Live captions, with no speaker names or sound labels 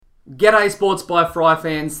G'day Sports by Fry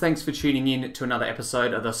fans, thanks for tuning in to another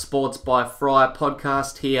episode of the Sports by Fry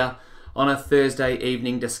podcast here on a Thursday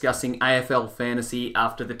evening discussing AFL fantasy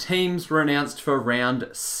after the teams were announced for round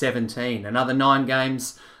 17. Another 9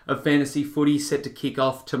 games of fantasy footy set to kick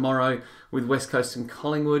off tomorrow with West Coast and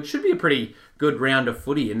Collingwood. Should be a pretty good round of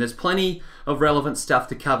footy, and there's plenty of relevant stuff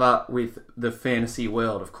to cover with the fantasy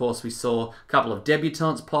world. Of course, we saw a couple of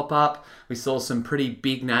debutants pop up. We saw some pretty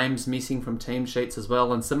big names missing from team sheets as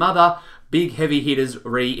well, and some other big heavy hitters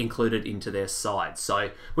re-included into their side.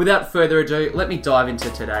 So without further ado, let me dive into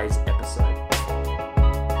today's episode.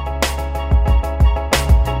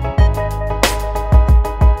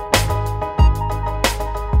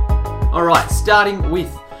 Alright, starting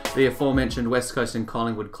with the aforementioned West Coast and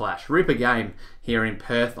Collingwood clash. Ripper game here in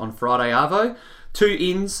Perth on Friday arvo. 2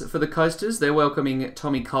 ins for the Coasters. They're welcoming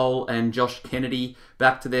Tommy Cole and Josh Kennedy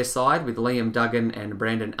back to their side with Liam Duggan and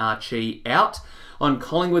Brandon Archie out. On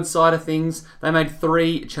Collingwood's side of things, they made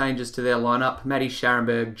 3 changes to their lineup. Matty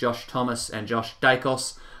Scharenberg, Josh Thomas and Josh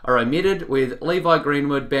Dacos are omitted, with Levi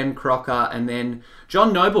Greenwood, Ben Crocker and then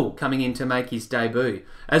John Noble coming in to make his debut.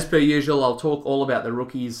 As per usual, I'll talk all about the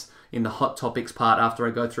rookies in the hot topics part after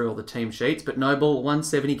I go through all the team sheets, but Noble,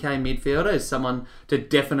 170k midfielder, is someone to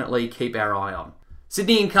definitely keep our eye on.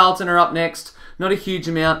 Sydney and Carlton are up next. Not a huge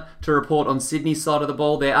amount to report on Sydney's side of the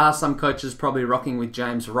ball. There are some coaches probably rocking with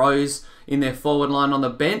James Rose in their forward line on the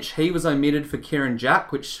bench. He was omitted for Kieran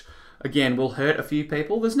Jack, which again will hurt a few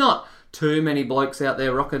people. There's not too many blokes out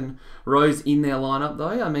there rocking Rose in their lineup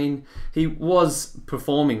though. I mean, he was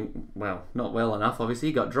performing, well, not well enough obviously,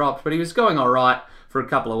 he got dropped, but he was going alright for a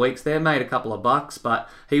couple of weeks there, made a couple of bucks, but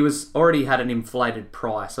he was already had an inflated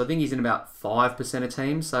price. So I think he's in about 5% of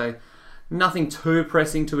teams, so nothing too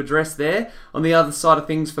pressing to address there. On the other side of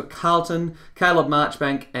things for Carlton, Caleb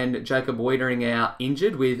Marchbank and Jacob Wiedering are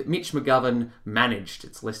injured, with Mitch McGovern managed.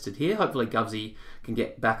 It's listed here. Hopefully Govsy can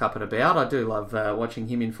get back up and about. I do love watching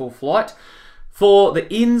him in full flight. For the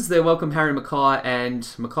ins, they welcome Harry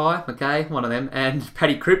Mackay, one of them, and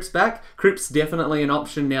Paddy Cripps back. Cripps definitely an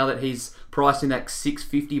option now that he's priced in that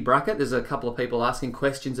 650 bracket. There's a couple of people asking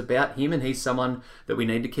questions about him, and he's someone that we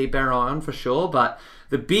need to keep our eye on for sure. But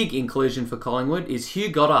the big inclusion for Collingwood is Hugh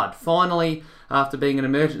Goddard. Finally, after being an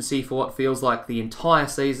emergency for what feels like the entire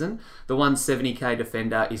season, the 170k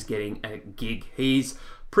defender is getting a gig. He's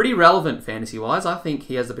pretty relevant fantasy-wise. I think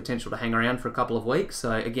he has the potential to hang around for a couple of weeks.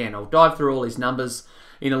 So again, I'll dive through all his numbers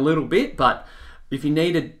in a little bit, but if you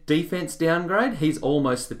need a defense downgrade, he's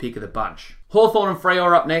almost the pick of the bunch. Hawthorn and Freo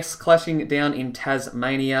are up next, clashing down in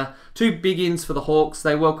Tasmania. 2 big ins for the Hawks.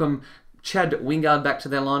 They welcome Chad Wingard back to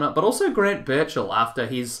their lineup, but also Grant Birchall after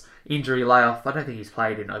his injury layoff. I don't think he's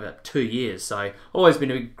played in over 2 years, so always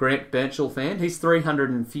been a big Grant Birchall fan. He's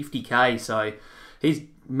 350k, so he's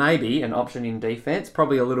maybe an option in defense.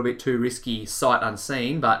 Probably a little bit too risky, sight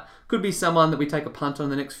unseen, but could be someone that we take a punt on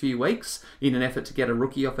the next few weeks in an effort to get a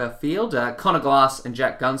rookie off our field. Connor Glass and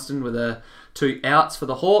Jack Gunston were the 2 outs for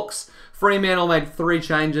the Hawks. Fremantle made 3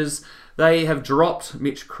 changes. They have dropped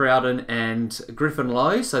Mitch Crowden and Griffin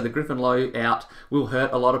Lowe, so the Griffin Lowe out will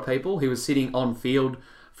hurt a lot of people. He was sitting on field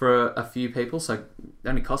for a few people, so it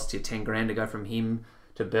only costs you 10 grand to go from him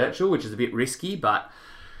to Birchall, which is a bit risky, but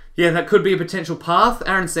yeah, that could be a potential path.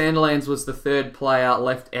 Aaron Sandilands was the 3rd player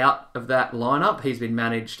left out of that lineup. He's been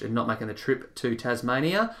managed and not making the trip to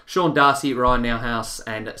Tasmania. Sean Darcy, Ryan Nowhouse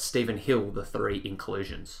and Stephen Hill, the 3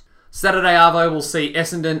 inclusions. Saturday arvo, we'll see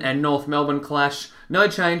Essendon and North Melbourne clash. No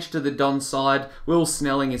change to the Don side. Will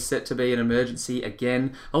Snelling is set to be an emergency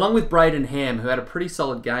again, along with Braden Ham, who had a pretty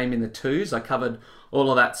solid game in the 2s. I covered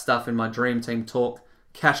all of that stuff in my Dream Team Talk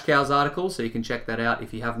Cash Cows article, so you can check that out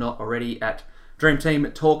if you have not already at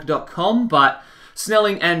dreamteamtalk.com. But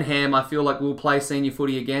Snelling and Ham, I feel like will play senior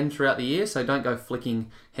footy again throughout the year, so don't go flicking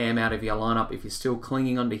Ham out of your lineup if you're still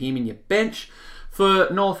clinging onto him in your bench. For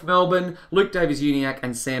North Melbourne, Luke Davies-Uniacke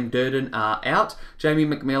and Sam Durden are out. Jamie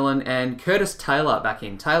McMillan and Curtis Taylor back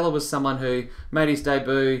in. Taylor was someone who made his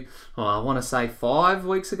debut, I want to say 5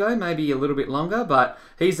 weeks ago, maybe a little bit longer, but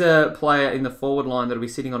he's a player in the forward line that'll be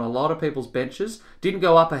sitting on a lot of people's benches. Didn't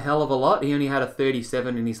go up a hell of a lot. He only had a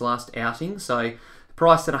 37 in his last outing, so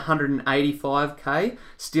priced at 185k,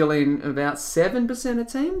 still in about 7% of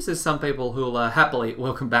teams. There's some people who'll happily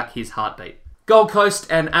welcome back his heartbeat. Gold Coast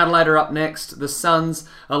and Adelaide are up next. The Suns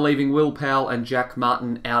are leaving Will Powell and Jack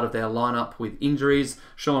Martin out of their lineup with injuries.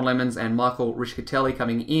 Sean Lemons and Michael Rischkatelli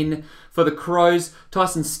coming in. For the Crows,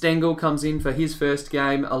 Tyson Stengel comes in for his first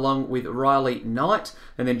game along with Riley Knight,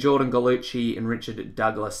 and then Jordan Gallucci and Richard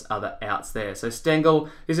Douglas are the outs there. So Stengel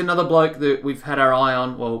is another bloke that we've had our eye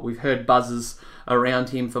on. Well, we've heard buzzes around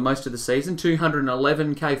him for most of the season.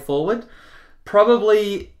 211k forward.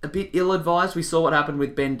 Probably a bit ill-advised. We saw what happened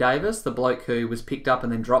with Ben Davis, the bloke who was picked up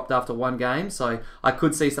and then dropped after one game. So I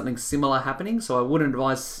could see something similar happening. So I wouldn't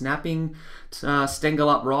advise snapping Stengel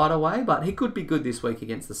up right away, but he could be good this week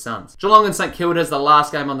against the Suns. Geelong and St Kilda's the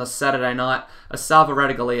last game on the Saturday night. Asava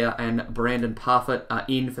Radaglia and Brandon Parfitt are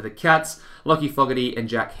in for the Cats. Lockie Fogarty and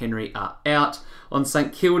Jack Henry are out. On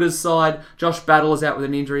St Kilda's side, Josh Battle is out with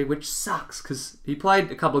an injury, which sucks because he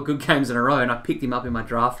played a couple of good games in a row and I picked him up in my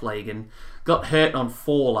draft league and got hurt on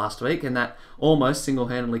 4 last week, and that almost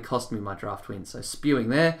single-handedly cost me my draft win. So spewing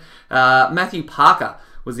there. Matthew Parker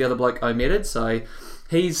was the other bloke omitted, so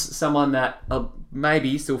he's someone that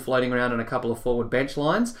maybe still floating around on a couple of forward bench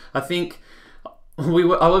lines. I think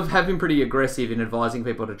I have been pretty aggressive in advising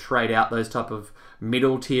people to trade out those type of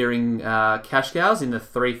middle tiering cash cows in the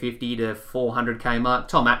 350 to 400k mark.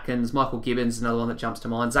 Tom Atkins, Michael Gibbons, another one that jumps to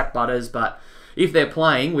mind. Zach Butters, but if they're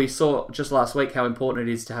playing, we saw just last week how important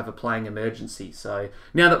it is to have a playing emergency. So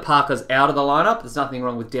now that Parker's out of the lineup, there's nothing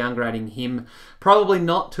wrong with downgrading him. Probably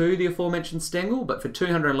not to the aforementioned Stengel, but for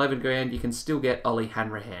 211 grand, you can still get Ollie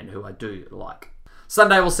Hanrahan, who I do like.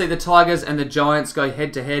 Sunday, we'll see the Tigers and the Giants go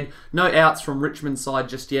head-to-head. No outs from Richmond's side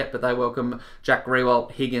just yet, but they welcome Jack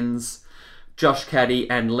Riewoldt, Higgins, Josh Caddy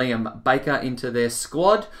and Liam Baker into their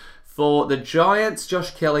squad. For the Giants,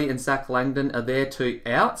 Josh Kelly and Zach Langdon are their 2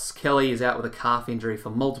 outs. Kelly is out with a calf injury for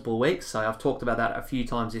multiple weeks, so I've talked about that a few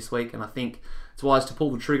times this week, and I think it's wise to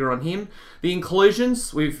pull the trigger on him. The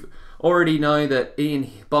inclusions, we've already know that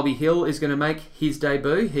Bobby Hill is going to make his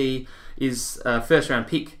debut. He is a first-round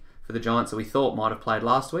pick for the Giants that we thought might have played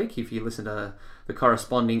last week. If you listen to the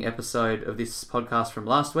corresponding episode of this podcast from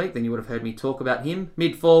last week, then you would have heard me talk about him.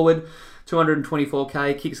 Mid-forward,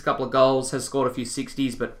 224k, kicks a couple of goals, has scored a few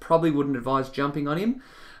 60s, but probably wouldn't advise jumping on him.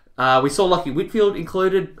 We saw Lockie Whitfield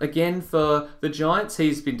included again for the Giants.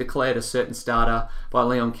 He's been declared a certain starter by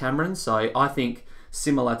Leon Cameron, so I think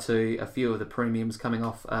similar to a few of the premiums coming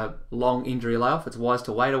off a long injury layoff, it's wise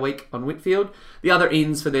to wait a week on Whitfield. The other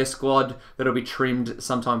ins for their squad that'll be trimmed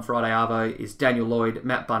sometime Friday arvo is Daniel Lloyd,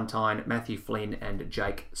 Matt Buntine, Matthew Flynn and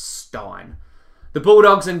Jake Stein. The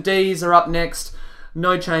Bulldogs and D's are up next.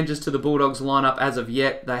 No changes to the Bulldogs lineup as of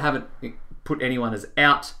yet. They haven't put anyone as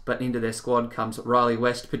out, but into their squad comes Riley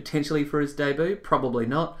West, potentially for his debut, probably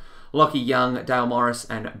not. Lockie Young, Dale Morris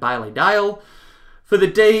and Bailey Dale. For the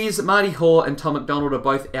D's, Marty Hoare and Tom McDonald are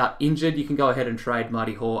both out injured. You can go ahead and trade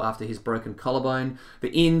Marty Hoare after his broken collarbone.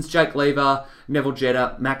 The ins, Jake Lever, Neville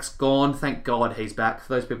Jetta, Max Gawn. Thank God he's back.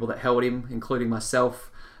 For those people that held him, including myself,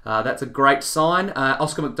 that's a great sign.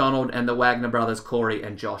 Oscar McDonald and the Wagner brothers, Corey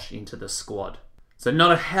and Josh, into the squad. So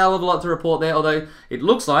not a hell of a lot to report there, although it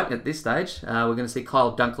looks like at this stage we're going to see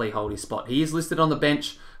Kyle Dunkley hold his spot. He is listed on the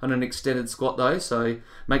bench on an extended squat though, so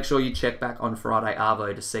make sure you check back on Friday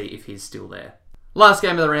arvo to see if he's still there. Last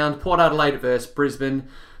game of the round, Port Adelaide versus Brisbane.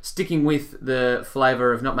 Sticking with the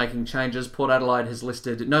flavour of not making changes, Port Adelaide has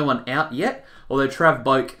listed no one out yet, although Trav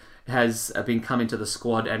Boak has been come into the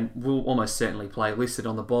squad and will almost certainly play listed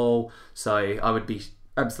on the ball, so I would be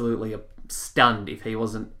absolutely stunned if he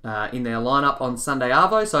wasn't in their lineup on Sunday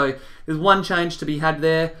arvo. So there's one change to be had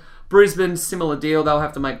there. Brisbane, similar deal. They'll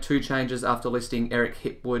have to make 2 changes after listing Eric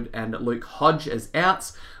Hipwood and Luke Hodge as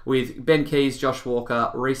outs, with Ben Keys, Josh Walker,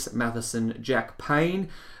 Reece Matheson, Jack Payne,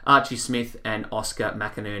 Archie Smith and Oscar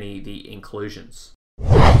McInerney the inclusions.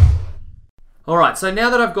 Alright, so now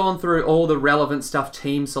that I've gone through all the relevant stuff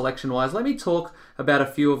team selection-wise, let me talk about a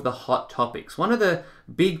few of the hot topics. One of the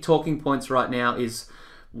big talking points right now is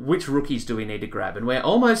which rookies do we need to grab? And we're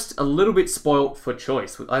almost a little bit spoilt for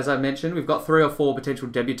choice. As I mentioned, we've got 3 or 4 potential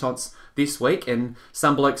debutants this week and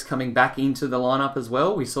some blokes coming back into the lineup as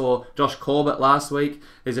well. We saw Josh Corbett last week.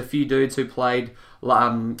 There's a few dudes who played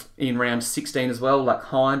in round 16 as well, like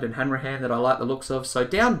Hind and Hanrahan that I like the looks of. So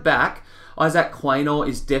down back, Isaac Quaynor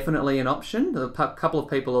is definitely an option. A couple of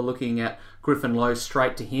people are looking at Griffin Lowe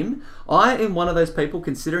straight to him. I am one of those people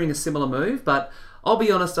considering a similar move, but I'll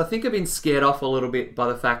be honest, I think I've been scared off a little bit by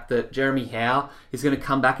the fact that Jeremy Howe is going to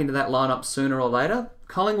come back into that lineup sooner or later.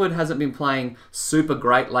 Collingwood hasn't been playing super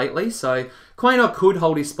great lately, so Quaynor could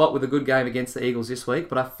hold his spot with a good game against the Eagles this week,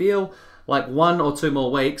 but I feel like 1 or 2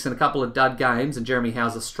 more weeks and a couple of dud games and Jeremy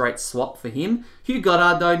Howe's a straight swap for him. Hugh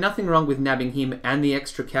Goddard, though, nothing wrong with nabbing him and the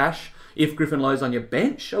extra cash if Griffin Lowe's on your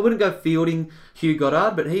bench. I wouldn't go fielding Hugh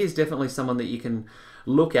Goddard, but he is definitely someone that you can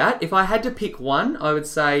look at. If I had to pick one, I would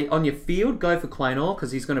say on your field, go for Quaynor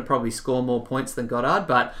because he's going to probably score more points than Goddard.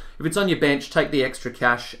 But if it's on your bench, take the extra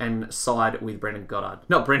cash and side with Brendan Goddard.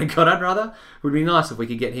 Not Brendan Goddard, rather. It would be nice if we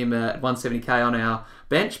could get him at 170k on our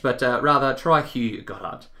bench, but rather try Hugh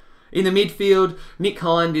Goddard. In the midfield, Nick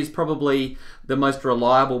Hind is probably the most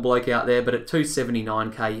reliable bloke out there, but at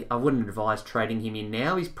 279k, I wouldn't advise trading him in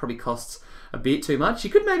now. He probably costs a bit too much. You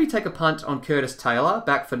could maybe take a punt on Curtis Taylor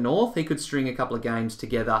back for North. He could string a couple of games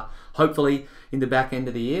together, hopefully in the back end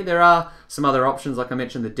of the year. There are some other options, like I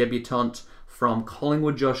mentioned, the debutant from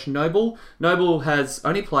Collingwood, Josh Noble. Noble has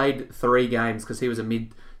only played 3 games because he was a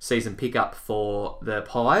mid-season pickup for the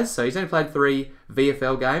Pies. So he's only played 3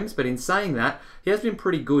 VFL games, but in saying that, he has been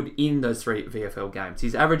pretty good in those 3 VFL games.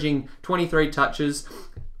 He's averaging 23 touches.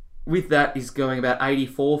 With that, he's going about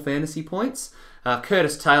 84 fantasy points.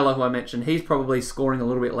 Curtis Taylor, who I mentioned, he's probably scoring a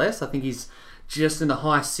little bit less. I think he's just in the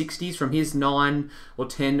high 60s from his 9 or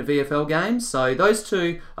 10 VFL games. So those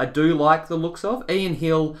two I do like the looks of. Ian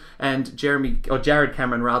Hill and Jared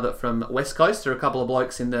Cameron rather from West Coast are a couple of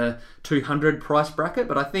blokes in the 200 price bracket,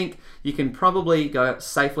 but I think you can probably go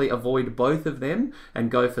safely avoid both of them and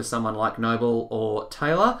go for someone like Noble or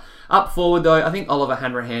Taylor. Up forward though, I think Oliver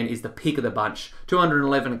Hanrahan is the pick of the bunch.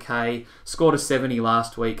 211k, scored a 70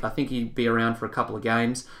 last week. I think he'd be around for a couple of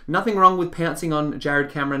games. Nothing wrong with pouncing on Jared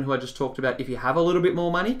Cameron, who I just talked about, if you have a little bit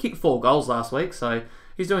more money. Kicked 4 goals last week, so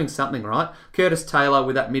he's doing something right. Curtis Taylor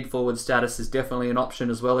with that mid-forward status is definitely an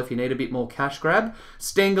option as well if you need a bit more cash grab.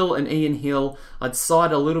 Stengel and Ian Hill I'd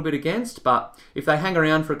side a little bit against, but if they hang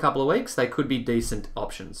around for a couple of weeks, they could be decent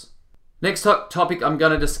options. Next topic I'm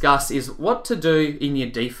going to discuss is what to do in your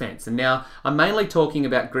defence. And now, I'm mainly talking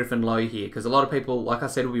about Griffin Lowe here, because a lot of people, like I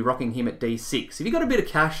said, will be rocking him at D6. If you've got a bit of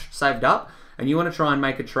cash saved up, and you want to try and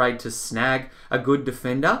make a trade to snag a good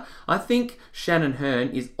defender, I think Shannon Hearn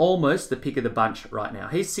is almost the pick of the bunch right now.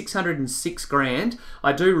 He's 606 grand.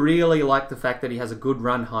 I do really like the fact that he has a good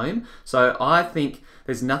run home, so I think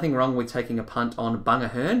there's nothing wrong with taking a punt on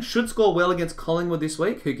Bunga Hearn. Should score well against Collingwood this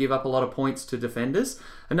week, who give up a lot of points to defenders.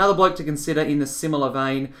 Another bloke to consider in the similar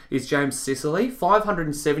vein is James Sicily.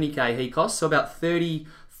 570k he costs, so about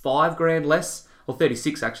 35 grand less, or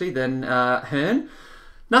 36 actually, than Hearn.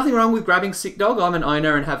 Nothing wrong with grabbing Sick Dog. I'm an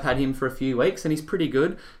owner and have had him for a few weeks, and he's pretty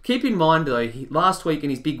good. Keep in mind, though, last week in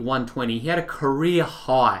his big 120, he had a career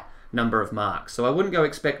high number of marks. So I wouldn't go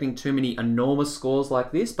expecting too many enormous scores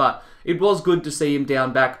like this, but it was good to see him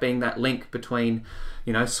down back, being that link between,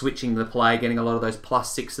 you know, switching the play, getting a lot of those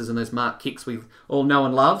 +6s and those mark kicks we all know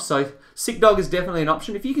and love. So Sick Dog is definitely an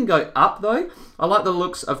option. If you can go up, though, I like the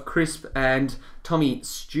looks of Crisp and Tommy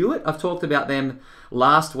Stewart. I've talked about them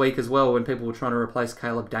last week as well when people were trying to replace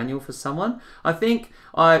Caleb Daniel for someone. I think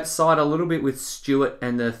I side a little bit with Stewart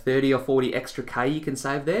and the 30 or 40 extra K you can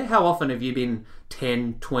save there. How often have you been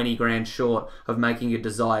 10, 20 grand short of making your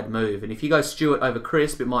desired move? And if you go Stewart over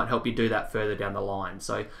Crisp, it might help you do that further down the line.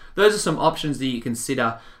 So those are some options that you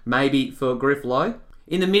consider maybe for Griff Lowe.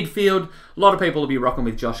 In the midfield, a lot of people will be rocking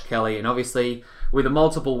with Josh Kelly, and obviously with a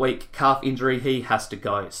multiple week calf injury, he has to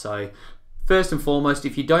go. So first and foremost,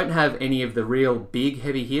 if you don't have any of the real big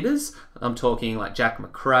heavy hitters, I'm talking like Jack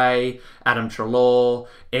McRae, Adam Treloar,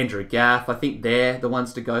 Andrew Gaff, I think they're the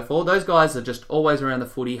ones to go for. Those guys are just always around the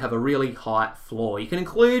footy, have a really high floor. You can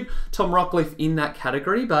include Tom Rockliff in that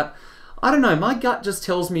category, but I don't know, my gut just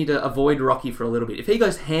tells me to avoid Rocky for a little bit. If he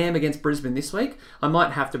goes ham against Brisbane this week, I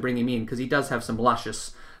might have to bring him in because he does have some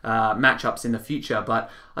luscious matchups in the future.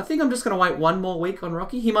 But I think I'm just going to wait one more week on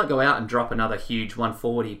Rocky. He might go out and drop another huge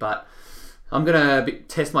 140, but I'm going to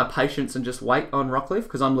test my patience and just wait on Rockliff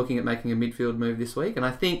because I'm looking at making a midfield move this week, and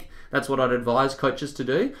I think that's what I'd advise coaches to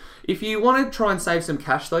do. If you want to try and save some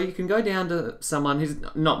cash, though, you can go down to someone who's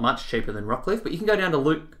not much cheaper than Rockliff, but you can go down to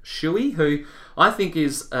Luke Shuey, who I think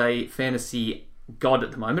is a fantasy god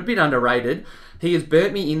at the moment, a bit underrated. He has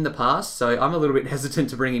burnt me in the past, so I'm a little bit hesitant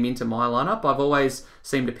to bring him into my lineup. I've always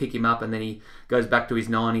seemed to pick him up and then he goes back to his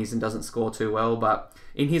 90s and doesn't score too well, but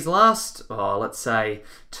in his last, let's say,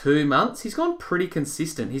 2 months, he's gone pretty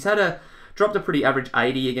consistent. He's dropped a pretty average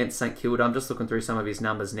 80 against St Kilda. I'm just looking through some of his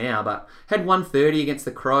numbers now, but had 130 against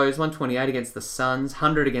the Crows, 128 against the Suns,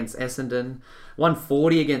 100 against Essendon,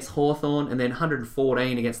 140 against Hawthorn, and then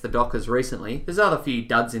 114 against the Dockers recently. There's other few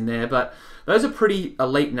duds in there, but those are pretty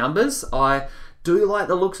elite numbers. I do like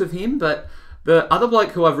the looks of him, but the other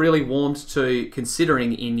bloke who I've really warmed to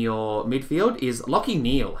considering in your midfield is Lachie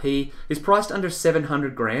Neale. He is priced under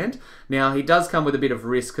 700 grand. Now, he does come with a bit of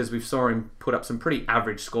risk because we saw him put up some pretty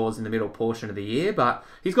average scores in the middle portion of the year, but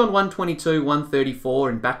he's gone 122,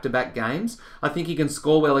 134 in back-to-back games. I think he can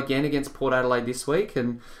score well again against Port Adelaide this week,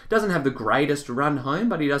 and doesn't have the greatest run home,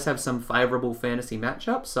 but he does have some favourable fantasy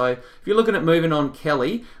matchups. So if you're looking at moving on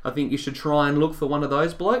Kelly, I think you should try and look for one of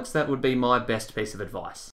those blokes. That would be my best piece of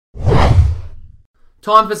advice.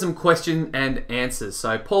 Time for some question and answers.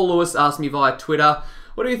 So Paul Lewis asked me via Twitter,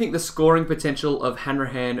 What do you think the scoring potential of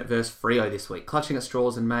Hanrahan versus Freo this week? Clutching at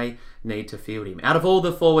straws and may need to field him. Out of all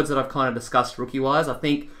the forwards that I've kind of discussed rookie-wise, I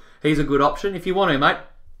think he's a good option. If you want to, mate,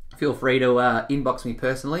 feel free to inbox me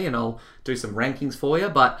personally and I'll do some rankings for you.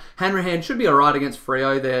 But Hanrahan should be alright against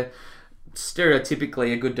Freo. They're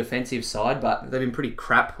stereotypically a good defensive side, but they've been pretty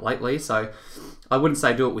crap lately, so I wouldn't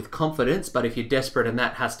say do it with confidence, but if you're desperate and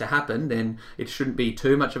that has to happen, then it shouldn't be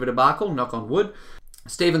too much of a debacle, knock on wood.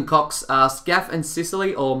 Stephen Cox asks, Gaff and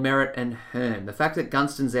Sicily or Merritt and Hearn? The fact that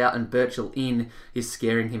Gunston's out and Birchall in is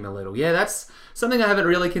scaring him a little. Yeah, that's something I haven't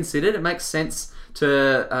really considered. It makes sense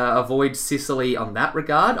to avoid Sicily on that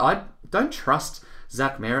regard. I don't trust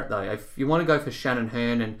Zach Merritt though. If you want to go for Shannon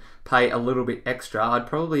Hearn and pay a little bit extra, I'd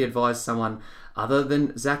probably advise someone other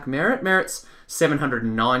than Zach Merritt. Merritt's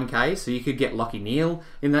 709k, so you could get Lockie Neal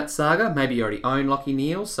in that saga. Maybe you already own Lockie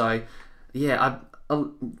Neal, so yeah,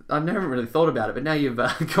 I never really thought about it, but now you've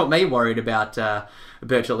got me worried about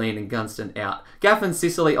Birchall in and Gunston out. Gaff and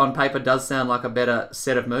Sicily on paper does sound like a better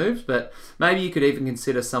set of moves, but maybe you could even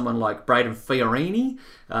consider someone like Braden Fiorini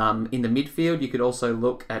in the midfield. You could also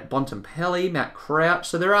look at Bontempelli, Matt Crouch.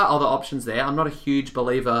 So there are other options there. I'm not a huge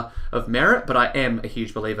believer of Merritt, but I am a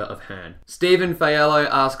huge believer of Hearn. Stephen Faiello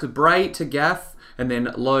asks, Bray to Gaff and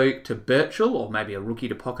then Logue to Birchall, or maybe a rookie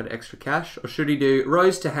to pocket extra cash? Or should he do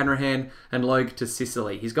Rose to Hanrahan and Logue to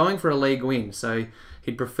Sicily? He's going for a league win, so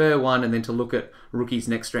he'd prefer one and then to look at rookies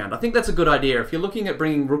next round. I think that's a good idea. If you're looking at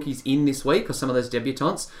bringing rookies in this week, or some of those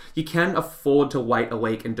debutants, you can afford to wait a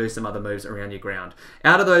week and do some other moves around your ground.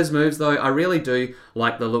 Out of those moves, though, I really do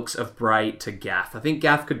like the looks of Bray to Gaff. I think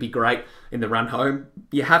Gaff could be great in the run home.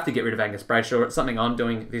 You have to get rid of Angus Brayshaw. It's something I'm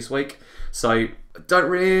doing this week. So don't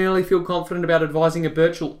really feel confident about advising a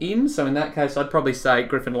Birchall in. So in that case, I'd probably say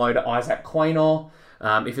Griffin Lowe to Isaac Quaynor.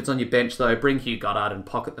 If it's on your bench, though, bring Hugh Goddard and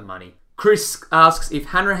pocket the money. Chris asks if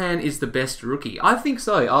Hanrahan is the best rookie. I think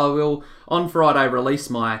so. I will, on Friday,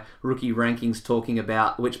 release my rookie rankings talking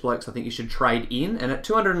about which blokes I think you should trade in. And at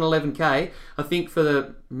 211k, I think for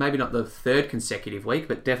the, maybe not the third consecutive week,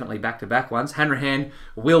 but definitely back-to-back ones, Hanrahan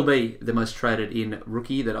will be the most traded in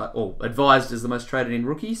rookie, or advised as the most traded in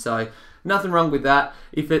rookie. So nothing wrong with that.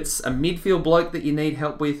 If it's a midfield bloke that you need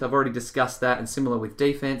help with, I've already discussed that, and similar with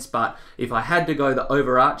defense. But if I had to go the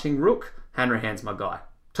overarching rook, Hanrahan's my guy.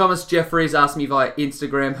 Thomas Jeffries asked me via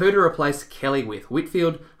Instagram who to replace Kelly with,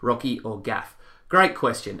 Whitfield, Rocky or Gaff. Great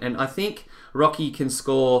question, and I think Rocky can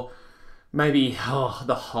score maybe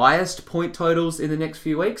the highest point totals in the next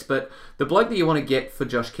few weeks, but the bloke that you want to get for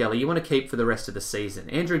Josh Kelly, you want to keep for the rest of the season.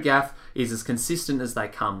 Andrew Gaff is as consistent as they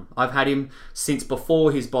come. I've had him since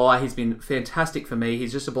before his bye. He's been fantastic for me.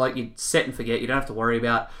 He's just a bloke you set and forget. You don't have to worry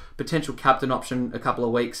about potential captain option a couple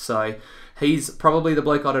of weeks, so he's probably the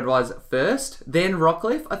bloke I'd advise first. Then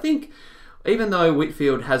Rockcliffe. I think even though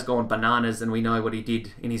Whitfield has gone bananas and we know what he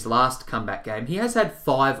did in his last comeback game, he has had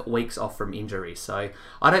 5 weeks off from injury. So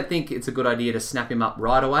I don't think it's a good idea to snap him up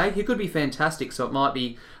right away. He could be fantastic, so it might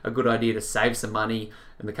be a good idea to save some money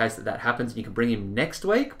in the case that that happens and you can bring him next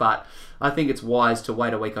week. But I think it's wise to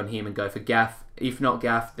wait a week on him and go for Gaff. If not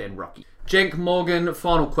Gaff, then Rocky. Jenk Morgan,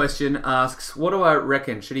 final question, asks, what do I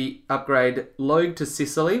reckon? Should he upgrade Logue to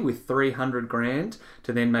Sicily with 300 grand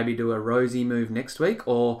to then maybe do a Rosie move next week,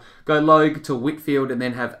 or go Logue to Whitfield and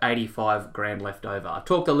then have 85 grand left over? I've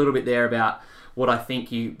talked a little bit there about what I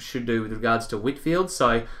think you should do with regards to Whitfield,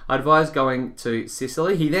 so I advise going to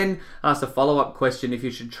Sicily. He then asked a follow-up question if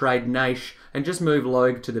you should trade Naish and just move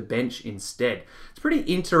Logue to the bench instead. It's pretty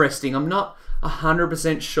interesting. I'm not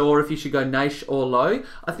 100% sure if you should go Naish or Lowe.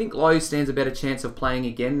 I think Lowe stands a better chance of playing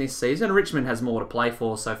again this season. Richmond has more to play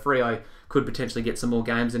for, so Freo could potentially get some more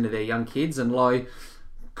games into their young kids, and Lowe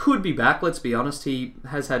could be back, let's be honest. He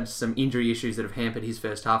has had some injury issues that have hampered his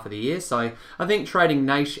first half of the year, so I think trading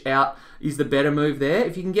Naish out is the better move there.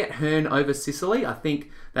 If you can get Hearn over Sicily, I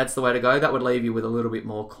think that's the way to go. That would leave you with a little bit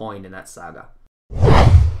more coin in that saga.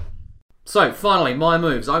 So, finally, my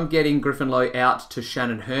moves. I'm getting Griffin Lowe out to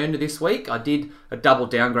Shannon Hearn this week. I did a double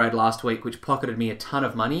downgrade last week, which pocketed me a ton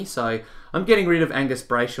of money, so I'm getting rid of Angus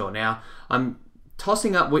Brayshaw. Now, I'm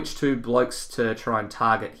tossing up which 2 blokes to try and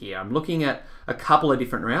target here. I'm looking at a couple of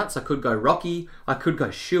different routes. I could go Rocky, I could go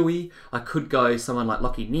Shuey, I could go someone like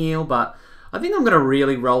Lockie Neal, but I think I'm going to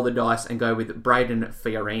really roll the dice and go with Braden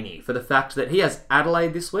Fiorini for the fact that he has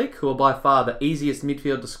Adelaide this week, who are by far the easiest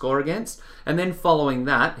midfield to score against, and then following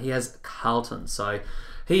that, he has Carlton. So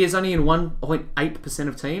he is only in 1.8%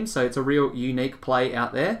 of teams, so it's a real unique play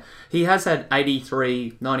out there. He has had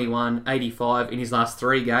 83, 91, 85 in his last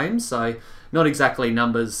 3 games, so not exactly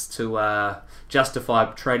numbers to justify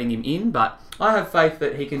trading him in, but I have faith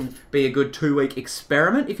that he can be a good 2-week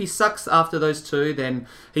experiment. If he sucks after those 2, then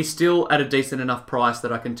he's still at a decent enough price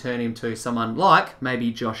that I can turn him to someone like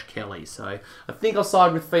maybe Josh Kelly. So I think I'll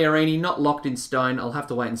side with Fiorini, not locked in stone. I'll have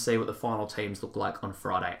to wait and see what the final teams look like on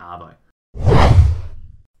Friday Arvo.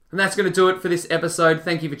 And that's going to do it for this episode.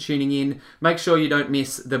 Thank you for tuning in. Make sure you don't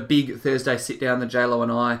miss the big Thursday sit-down that JLo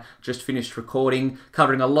and I just finished recording,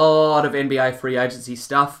 covering a lot of NBA free agency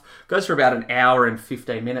stuff. Goes for about an hour and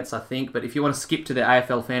 15 minutes, I think. But if you want to skip to the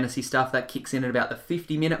AFL fantasy stuff, that kicks in at about the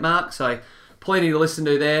 50-minute mark. So plenty to listen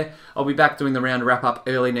to there. I'll be back doing the round wrap-up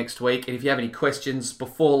early next week. And if you have any questions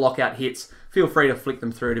before lockout hits, feel free to flick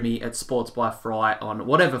them through to me at Sports by Fry on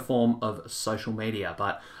whatever form of social media.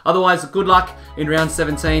 But otherwise, good luck in round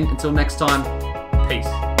 17. Until next time,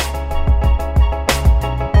 peace.